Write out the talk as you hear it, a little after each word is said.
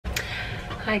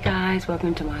Hi guys,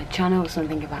 welcome to my channel,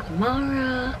 something about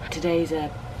Amara. Today's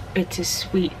a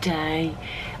bittersweet day.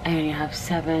 I only have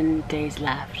 7 days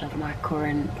left of my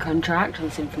current contract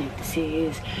on Symphony of the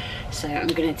Seas, so I'm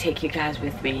going to take you guys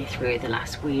with me through the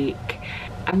last week.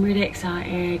 I'm really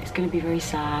excited. It's going to be very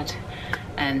sad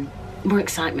and more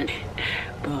excitement,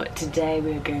 but today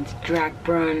we're going to drag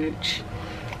brunch,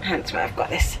 hence why I've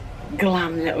got this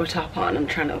glam little top on. I'm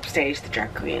trying to upstage the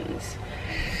drag queens.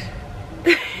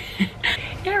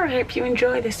 Yeah, I hope you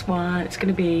enjoy this one. It's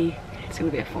gonna be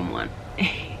a fun one.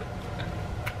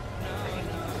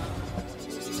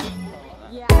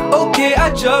 Okay, I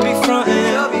just be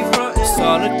frontin',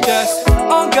 solid just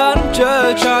on God, I'm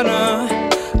just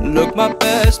tryna look my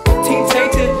best, but teen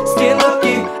tainted, skin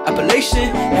looking,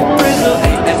 appellation and bristle.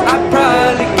 As I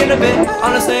probably get a bit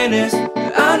on the saying this,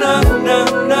 I know,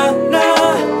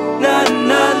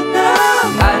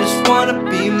 I just wanna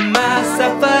be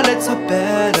myself a little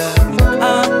better.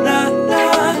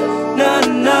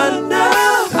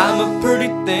 I'm a pretty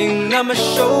thing, I'ma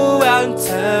show out and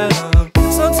tell.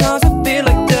 Sometimes I feel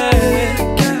like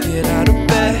that, can't get out of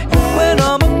bed when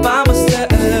I'm by myself.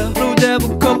 Blue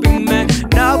devil coping man,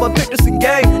 now I pick this in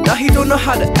game, now he don't know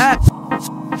how to act.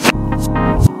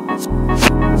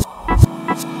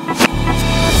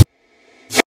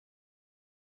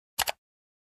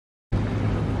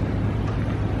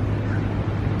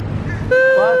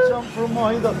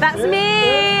 That's me!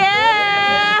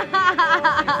 Yeah.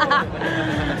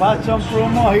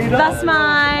 That's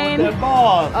mine.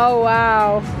 Oh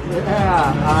wow.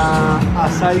 Yeah,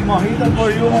 acai mojito for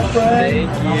you, my friend.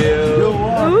 Thank you. You're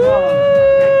welcome.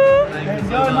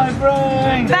 Enjoy, my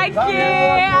friend. Thank you!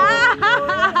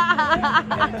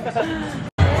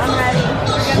 I'm ready.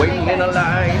 Waiting in a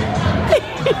line.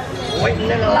 Waiting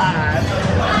in a line.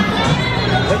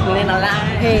 Waiting in a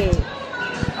line. Hey.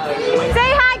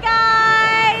 Say hi,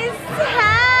 guys!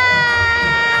 Hi!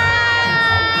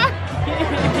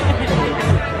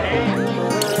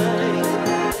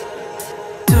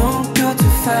 Don't go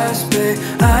too fast, babe.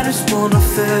 I just wanna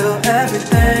feel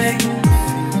everything.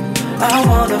 I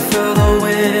wanna feel the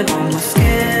wind on my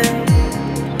skin.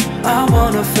 I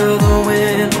wanna feel the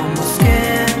wind on my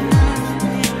skin.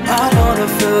 I wanna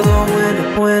feel the wind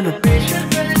when the beach.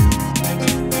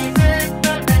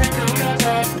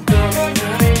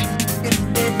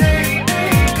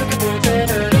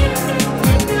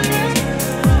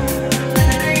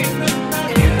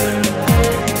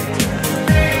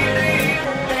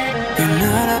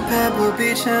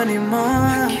 Beach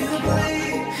anymore,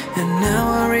 and now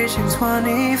we're reaching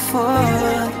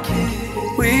 24.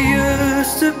 We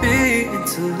used to be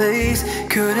interlaced,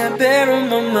 couldn't bear in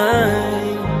my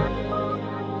mind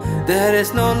that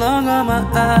it's no longer my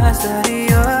eyes that are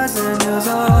yours and yours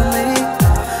only.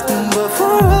 But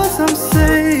for us I'm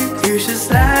safe, you should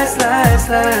slide, slide,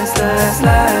 slide, slide,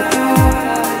 slide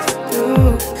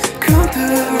through. Come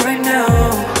through right now.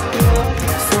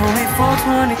 It's only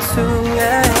 4:22,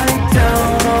 yeah.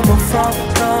 Down on my front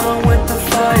lawn with the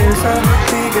fires up.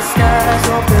 We got skies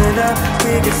open up,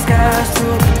 we got skies to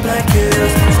blanket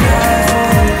us. Skies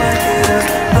wanna blanket us,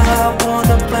 I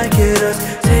wanna blanket us.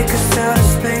 Take us out of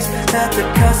space, let the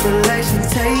constellation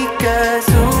take us.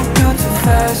 Don't go too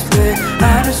fast, babe,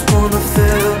 I just wanna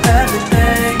feel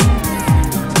everything.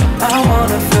 I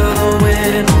wanna feel the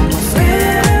wind on my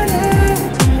skin.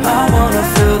 I wanna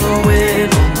feel the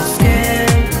wind on my skin.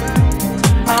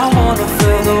 I wanna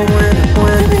feel the wind.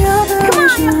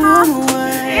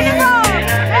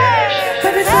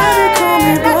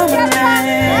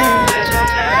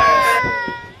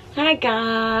 Hi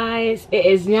guys, it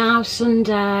is now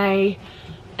Sunday.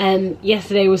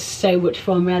 Yesterday was so much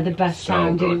fun. We had the best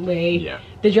time, didn't we? Yeah.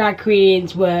 The drag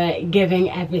queens were giving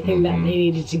everything that they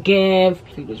needed to give.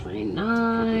 It was really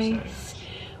nice.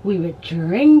 We were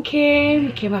drinking,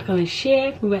 we came back on the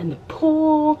ship, we went in the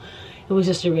pool. It was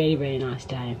just a really, really nice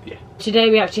day. Yeah. Today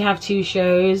we actually have 2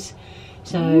 shows.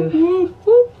 So,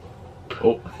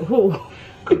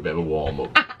 Got a bit of a warm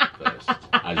up first.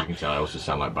 As you can tell, I also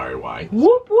sound like Barry White.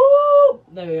 Whoop whoop!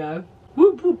 There we go.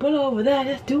 Whoop whoop, pull over there,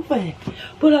 let's do it.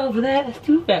 Pull over there, let's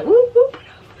do it. Whoop whoop,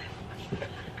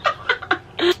 pull over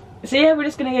there. So yeah, we're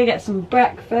just gonna go get some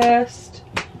breakfast.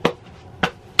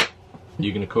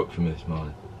 You gonna cook for me this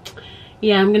morning?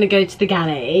 Yeah, I'm gonna go to the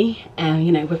galley and,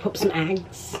 you know, whip up some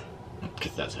eggs.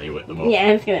 Because that's how you whip them up. Yeah,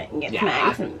 I'm just gonna get some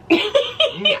eggs. And,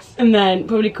 and then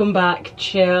probably come back,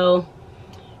 chill.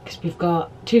 Because we've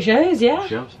got 2 shows, yeah?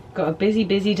 Shows. Got a busy,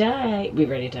 busy day. We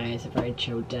really don't, it's a very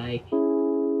chilled day.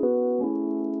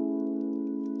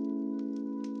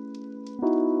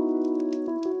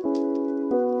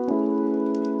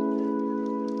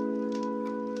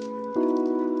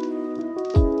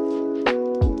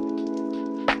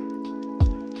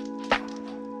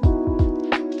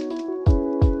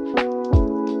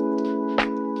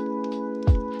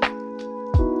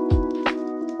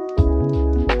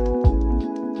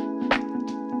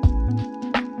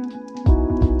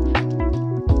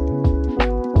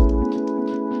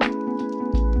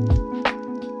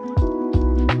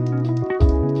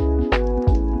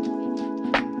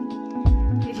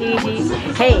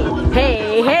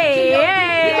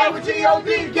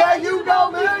 G.O.D. Yeah, you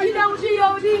know me. You know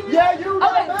G.O.D. Yeah, you know me.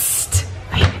 Psst.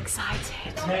 Are you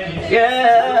excited?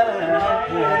 Yeah.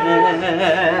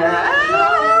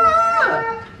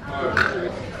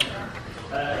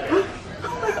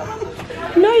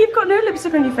 No, you've got no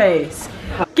lipstick on your face.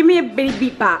 Give me a bitty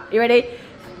beat back. You ready?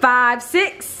 5,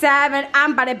 6, 7,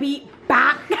 I'm about to beat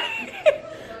back.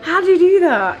 How do you do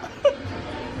that?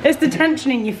 It's the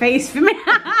tension in your face for me.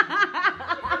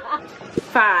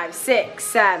 5, 6,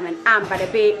 7, I'm about to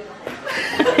beat.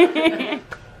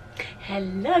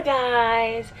 Hello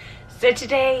guys. So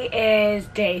today is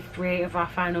day 3 of our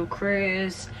final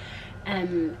cruise.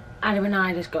 Adam and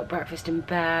I just got breakfast in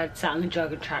bed, sat on the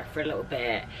jogging track for a little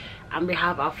bit, and we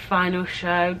have our final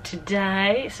show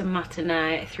today. It's a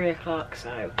matinee at 3 o'clock,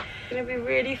 so it's gonna be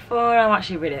really fun. I'm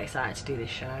actually really excited to do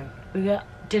this show. We got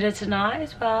dinner tonight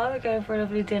as well. We're going for a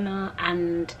lovely dinner,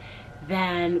 and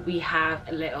then we have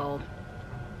a little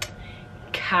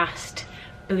cast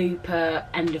blooper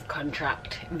end of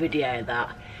contract video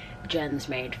that Jen's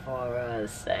made for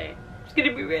us, so it's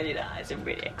gonna be really nice. I'm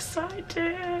really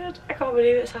excited. I can't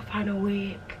believe it's our final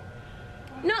week.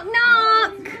 Knock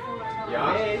knock!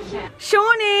 Yeah.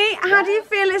 Shawnee, how do you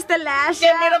feel it's the last show?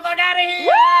 Get me the fuck out of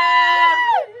here!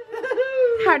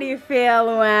 How do you feel,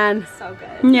 Luann? So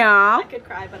good. Yeah. I could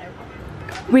cry, but I won't.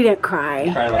 We don't cry.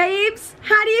 Babes,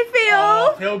 how do you feel?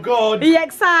 Oh, I feel good. Are you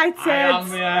excited? I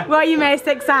am, yeah. What are you most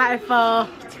excited for?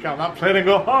 To get on that plane and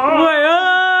go,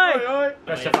 oh,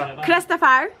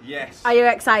 Christopher, Yes. are you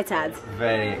excited?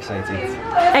 Very excited.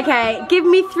 Okay, give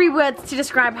me 3 words to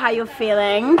describe how you're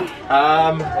feeling. Take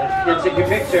a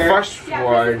picture. First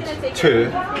word, 2.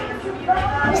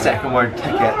 Second word,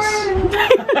 tickets.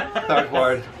 Third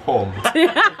word, home. 2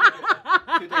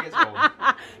 tickets home.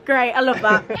 Great, I love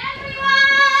that.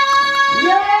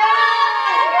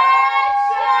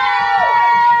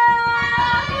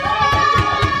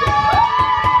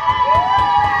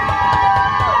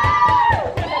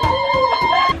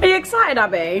 Are you excited,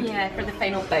 Abby? Yeah, for the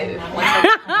final bow.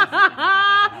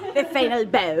 The final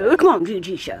bow. Come on,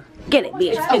 Gigi-sha. Get it,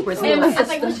 bitch. I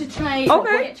think we should try.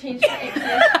 Okay. Change the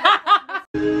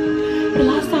The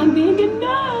last time being good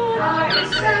night. Can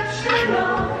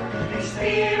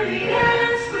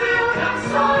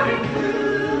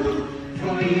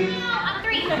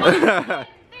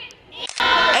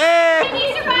you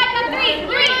survive on 3,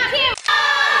 3, 2?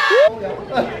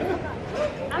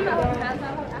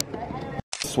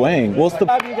 Swing. What's the...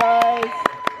 Love you guys.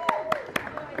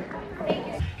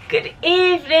 Good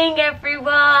evening,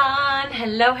 everyone.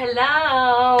 Hello,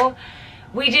 hello.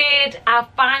 We did our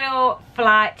final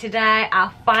flight today,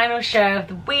 our final show of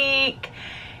the week.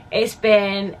 It's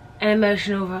been an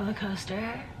emotional roller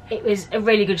coaster. It was a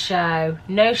really good show.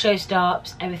 No show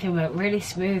stops. Everything went really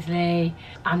smoothly.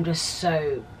 I'm just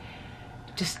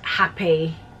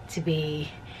happy to be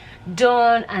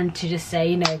done and to just say,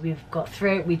 you know, we've got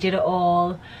through it. We did it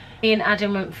all. Me and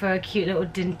Adam went for a cute little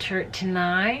dinner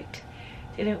tonight,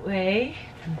 didn't we?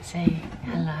 And say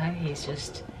hello. He's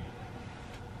just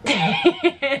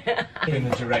Being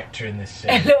the director in this scene.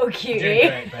 a little cutie. Doing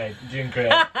great, babe. Doing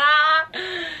great.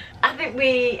 I think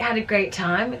we had a great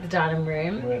time at the dining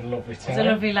room. We had a lovely It time. was a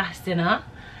lovely last dinner.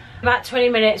 About 20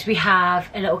 minutes we have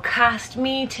a little cast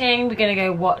meeting. We're gonna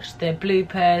go watch the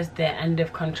bloopers, the end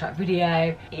of contract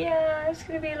video. Yeah, it's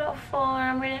gonna be a lot of fun.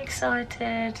 I'm really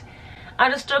excited. I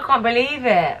just still can't believe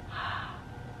it.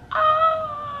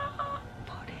 Ah,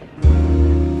 body.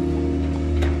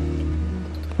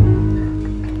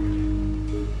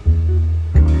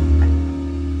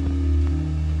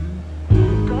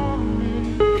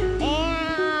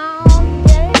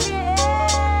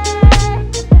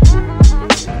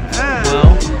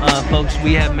 Folks,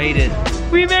 we have made it.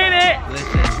 We made it!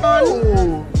 Listen.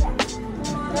 Oh.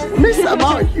 Miss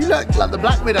Amara, you look like the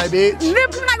Black Widow, bitch. The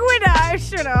Black Widow,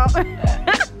 shut up.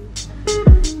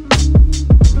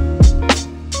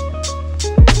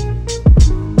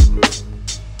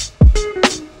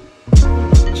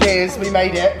 Cheers, we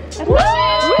made it. Woo!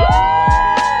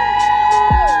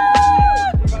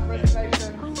 We've had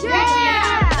reservations.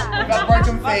 Yeah! We've had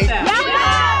broken feet. Yeah!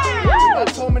 We've had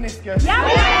torn meniscus. Yeah!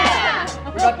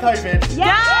 We've had COVID.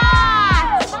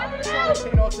 Yeah!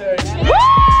 Quarantine or 2. Woo!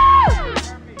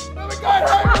 And we're going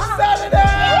home on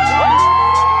Saturday!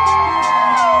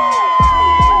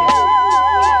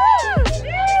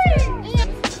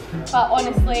 But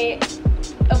honestly,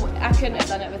 I couldn't have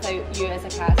done it without you as a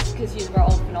cast, because you were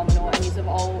all phenomenal and you have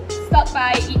all stuck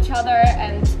by each other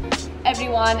and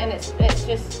everyone, and it's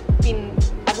just been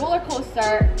a roller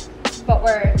coaster. But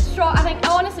we're strong. I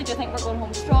honestly do think we're going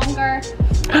home stronger.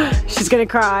 She's gonna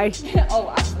cry. Oh,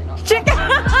 absolutely not.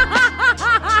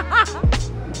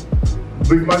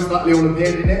 we've most likely all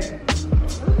appeared in it.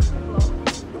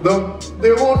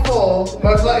 The award for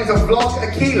most likely to vlog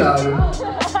a kilo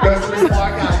goes to Mr.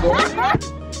 Mark Campbell.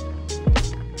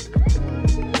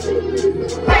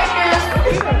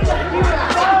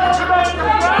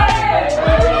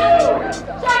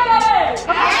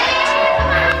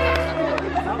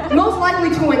 Most likely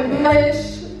to embellish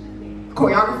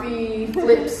choreography,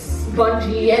 flips,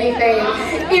 bungee, anything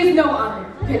is no other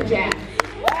than Jack.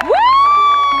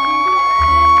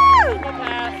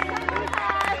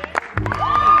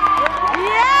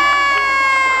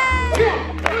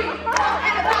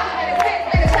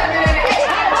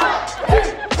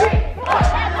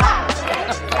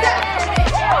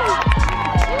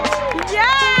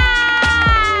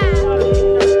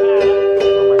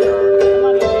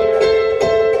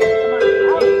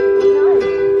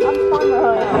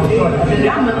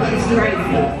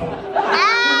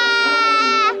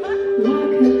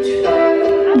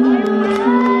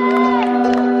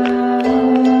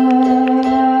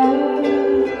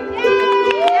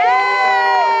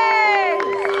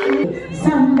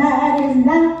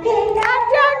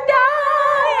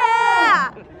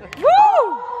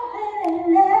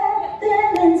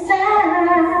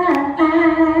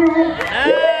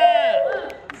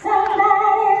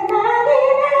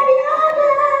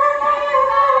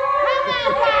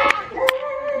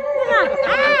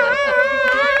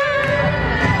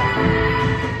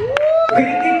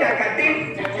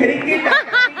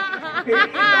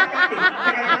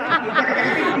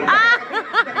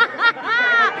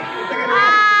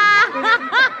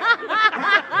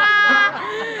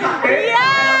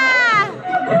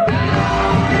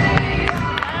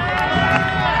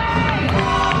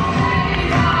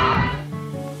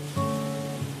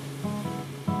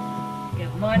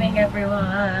 Good morning,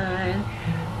 everyone.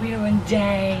 We are on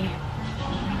day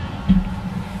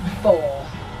 4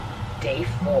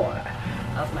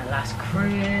 of my last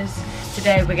cruise.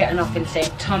 Today we're getting off in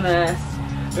St. Thomas.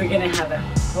 We're gonna have a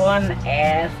fun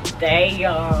ass day,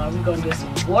 y'all. We're gonna do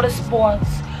some water sports,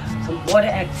 some water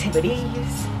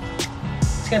activities.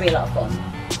 It's gonna be a lot of fun.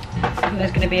 And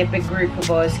there's gonna be a big group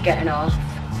of us getting off,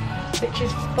 which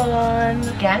is fun.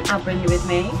 Again, I'll bring you with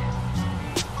me.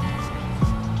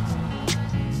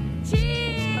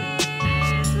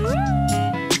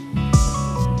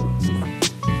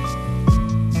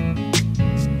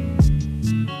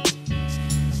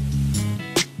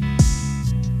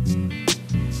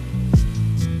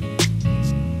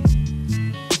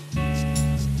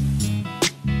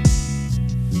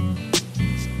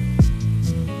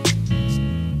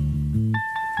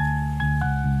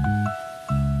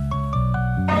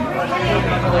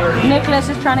 Nicholas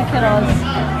is trying to kill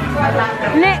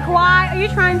us. Nick, why are you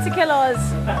trying to kill us?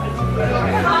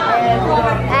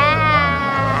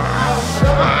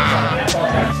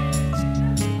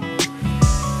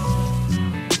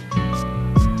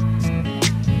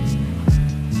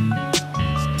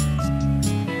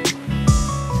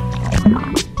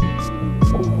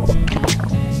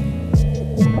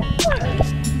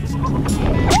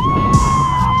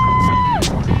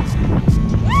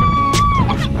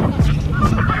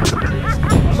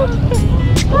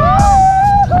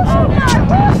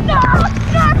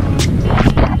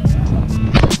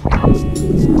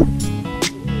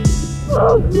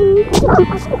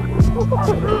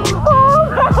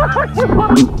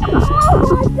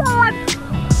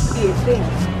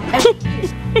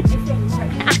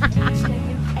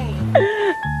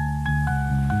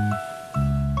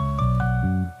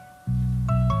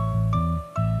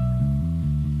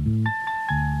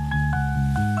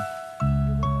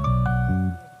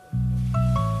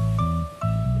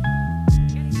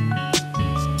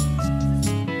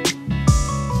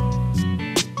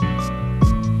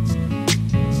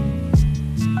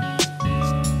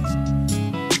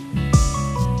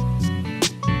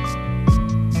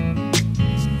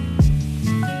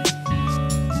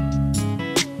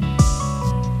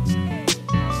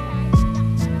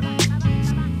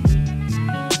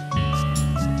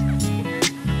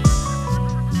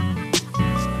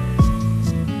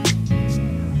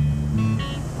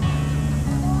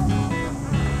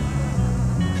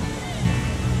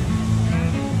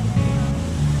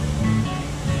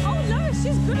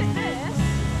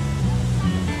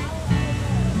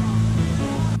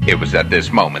 It was at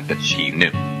this moment that she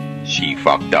knew she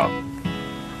fucked up.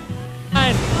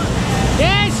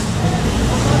 Yes!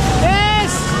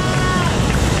 Yes!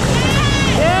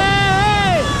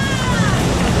 Yay!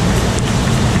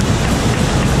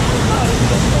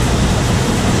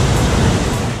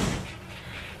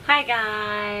 Hi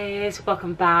guys,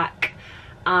 welcome back.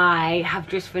 I have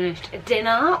just finished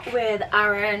dinner with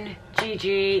Aaron,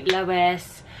 Gigi,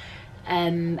 Lois,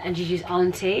 and Gigi's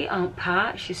auntie, Aunt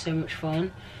Pat. She's so much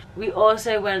fun. We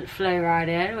also went flow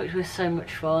riding, which was so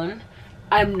much fun.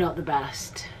 I'm not the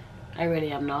best. I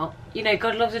really am not. You know,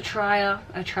 God loves a trier.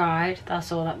 I tried.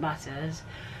 That's all that matters.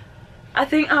 I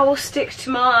think I will stick to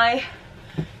my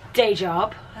day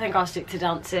job. I think I'll stick to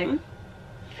dancing.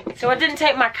 So I didn't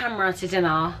take my camera to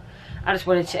dinner. I just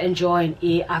wanted to enjoy and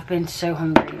eat. I've been so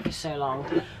hungry for so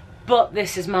long. But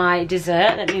this is my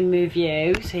dessert. Let me move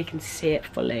you so you can see it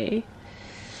fully.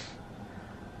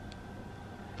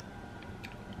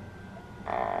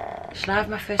 Shall I have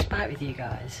my first bite with you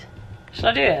guys? Shall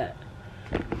I do it?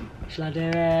 Shall I do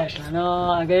it? Shall I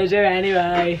not? I'm gonna do it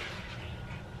anyway.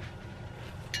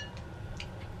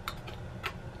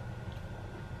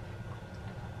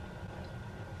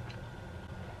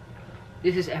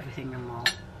 This is everything and more.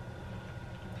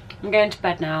 I'm going to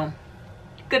bed now.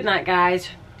 Good night, guys.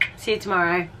 See you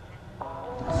tomorrow.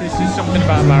 This is something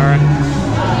about Amara.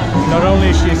 Not only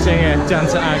is she a singer,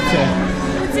 dancer,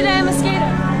 actor. But today I'm a skater.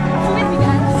 Come with me,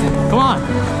 guys. Come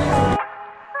on.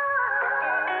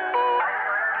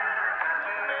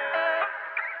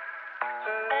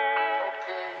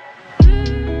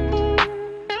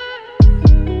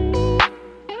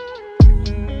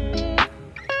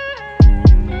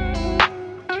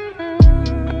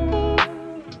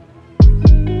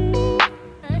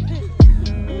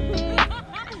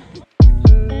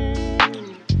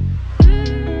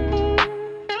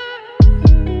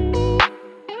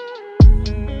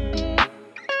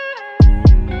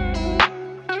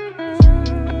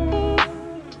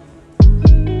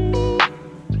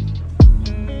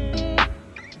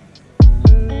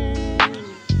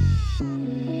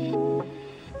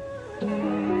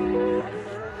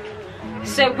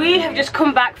 So we have just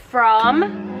come back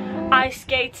from ice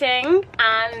skating,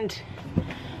 and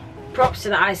props to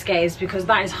the ice skaters because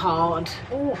that is hard.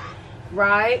 Ooh.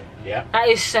 Right? Yeah. That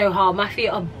is so hard. My feet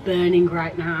are burning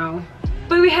right now.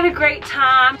 But we had a great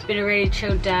time. It's been a really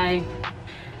chill day.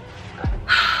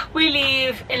 We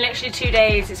leave in literally 2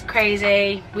 days. It's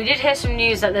crazy. We did hear some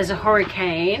news that there's a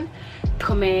hurricane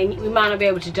coming. We might not be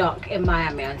able to dock in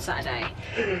Miami on Saturday.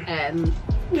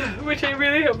 Which I'm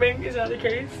really hoping is not the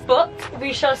case. But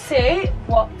we shall see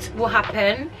what will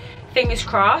happen. Fingers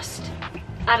crossed.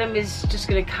 Adam is just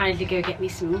gonna kindly go get me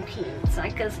some pizza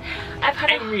because I've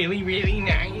had a really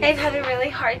nice. I've had a really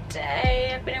hard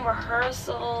day. I've been in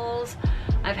rehearsals.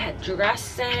 I've had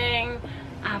dressing.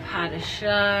 I've had a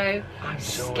show. I'm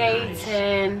so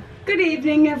skating. Nice. Good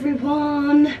evening,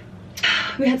 everyone.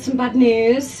 We had some bad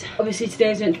news. Obviously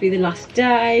today's meant to be the last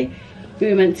day. We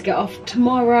were meant to get off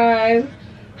tomorrow.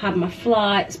 Had my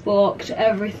flights booked,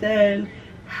 everything.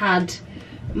 Had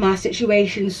my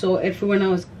situation sorted for when I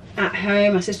was at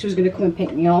home. My sister was going to come and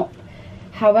pick me up.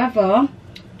 However,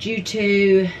 due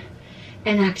to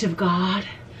an act of God,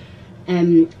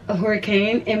 a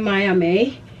hurricane in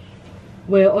Miami,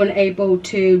 we're unable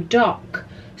to dock.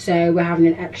 So we're having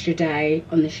an extra day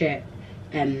on the ship,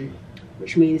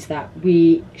 which means that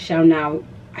we shall now,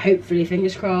 hopefully,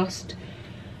 fingers crossed,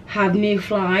 have new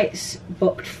flights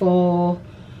booked for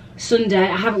Sunday.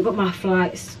 I haven't got my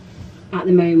flights at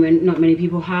the moment. Not many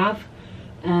people have.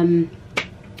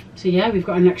 So yeah, we've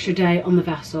got an extra day on the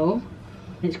vessel.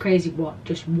 It's crazy what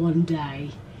just 1 day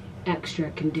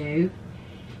extra can do.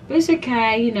 But it's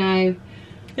okay, you know.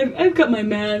 I've got my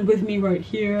man with me right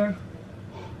here.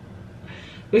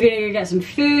 We're gonna go get some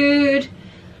food.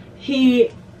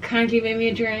 He kindly made me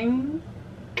a drink.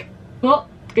 But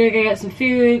gonna go get some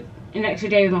food. An extra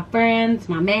day with my friends,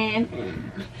 my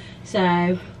man.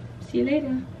 So, see you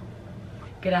later.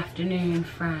 Good afternoon,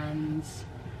 friends.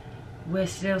 We're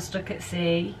still stuck at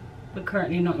sea. We're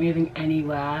currently not moving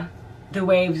anywhere. The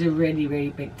waves are really,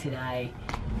 really big today.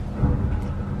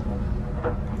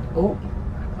 Oh,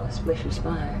 I got a splish and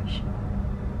splash.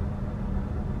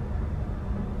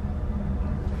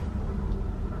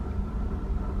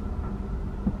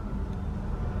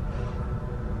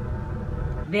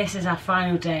 This is our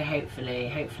final day, hopefully.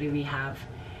 Hopefully we have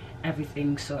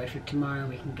everything sorted for tomorrow.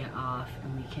 We can get off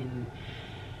and we can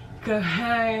go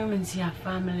home and see our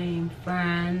family and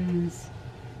friends.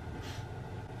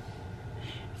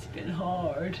 It's been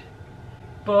hard,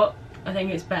 but I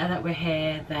think it's better that we're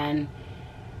here than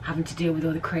having to deal with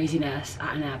all the craziness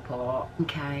at an airport.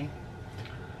 Okay.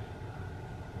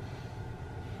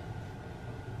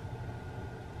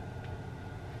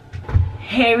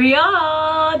 Here we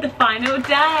are, the final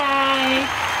day.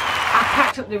 I've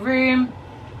packed up the room.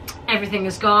 Everything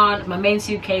is gone. My main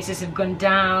suitcases have gone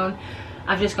down.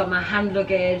 I've just got my hand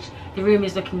luggage. The room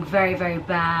is looking very, very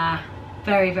bare.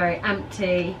 Very, very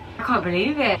empty. I can't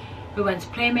believe it. We went to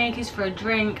Playmakers for a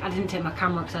drink. I didn't take my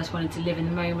camera because I just wanted to live in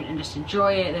the moment and just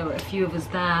enjoy it. There were a few of us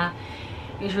there.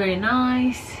 It was really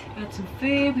nice. We had some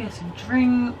food, we had some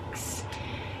drinks.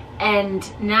 And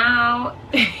now,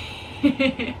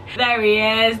 there he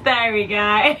is, there we go.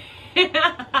 I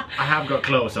have got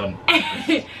clothes on.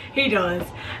 He does.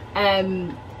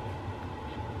 No,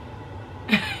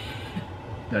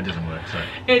 it doesn't work, sorry.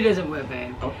 It doesn't work,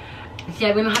 babe. Oh. So yeah,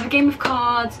 we're gonna have a game of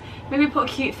cards, maybe put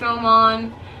a cute film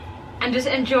on, and just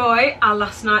enjoy our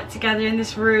last night together in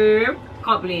this room.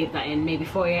 Can't believe that in maybe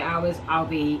 48 hours I'll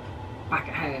be back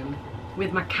at home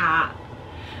with my cat.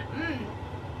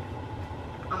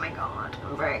 Oh my god,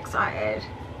 I'm very excited.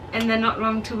 And then not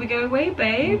long till we go away,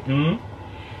 babe.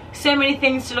 So many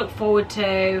things to look forward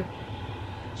to.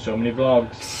 So many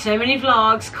vlogs. So many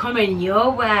vlogs coming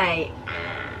your way.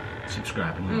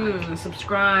 Subscribe and like.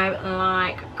 Subscribe,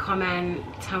 like, comment,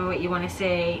 tell me what you want to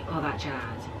see, all that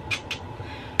jazz.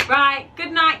 Right,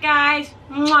 good night, guys.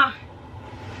 Mwah.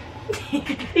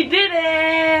 He did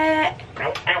it.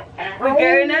 Ow, ow, ow. We're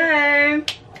going home.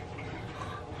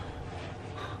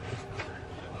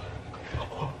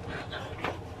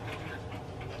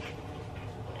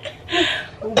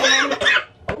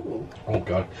 Oh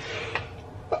god.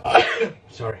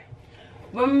 Sorry.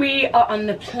 When we are on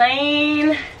the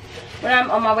plane, when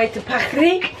I'm on my way to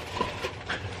Pakri,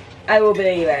 I will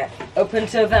believe it. Up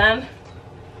until then,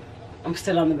 I'm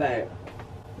still on the boat.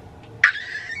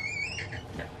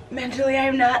 Mentally,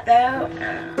 I'm not though.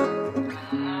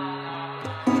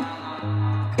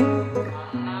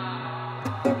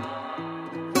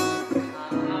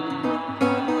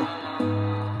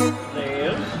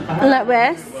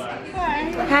 Lewis,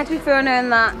 how do you feel knowing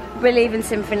that we're leaving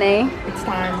Symphony? It's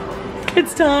time.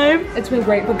 It's time. It's been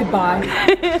great, but goodbye.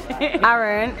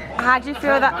 Aaron, how do you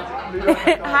feel that?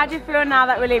 How do you feel now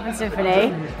that we're leaving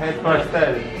Symphony?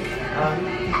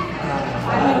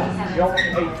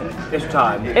 It's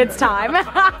time. It's time.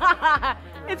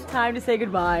 It's time to say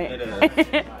goodbye. It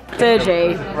is.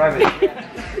 Sergi,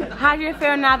 how do you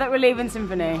feel now that we're leaving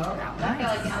Symphony?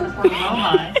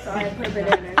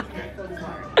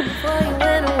 Before you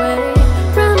went away,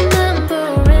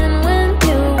 remembering when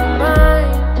you were mine.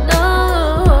 No,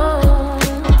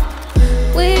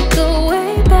 we go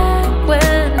way back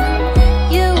when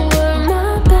you were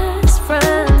my best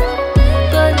friend,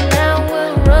 but now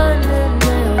we're running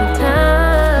out of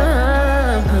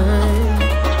time.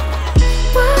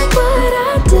 What would I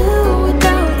do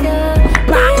without you?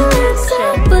 Feeling so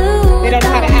blue. They don't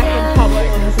know how to act in public.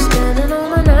 Spending all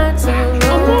my nights alone,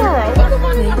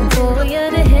 waiting for you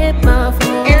to hit my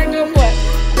phone. Aaron, go flip.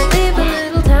 Leave a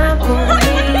little time for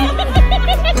me.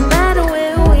 No matter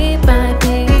where we might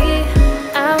be,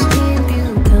 I'll keep you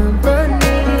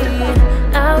company.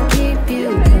 I'll keep you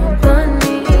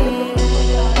company.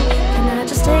 Can I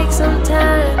just take some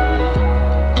time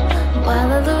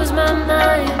while I lose my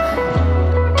mind?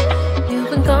 You've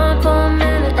been gone for a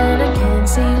minute and I can't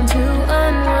seem to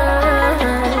unwind.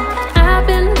 I've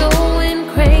been going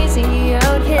crazy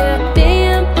out here,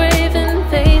 being brave and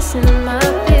facing my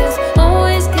fears.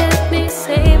 Always kept me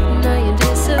safe, now you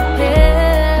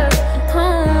disappear.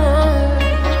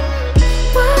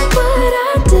 What would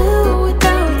I do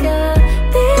without you?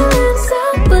 Feeling so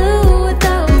blue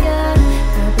without you.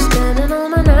 I've been spending all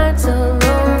my nights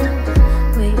alone,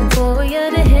 waiting for you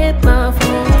to hit my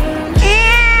phone.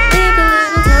 Leave a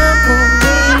little time for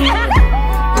me.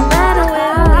 No matter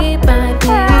where we might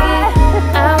be,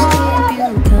 I'll keep you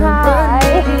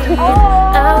company.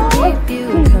 I'll keep you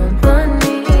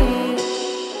company.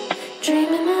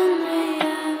 Dreaming in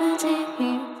reality,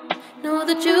 know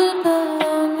that you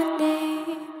belong with me.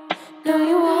 Know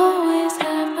you always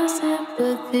have my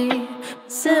sympathy,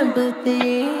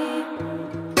 sympathy.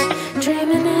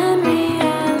 Dreaming in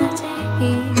reality,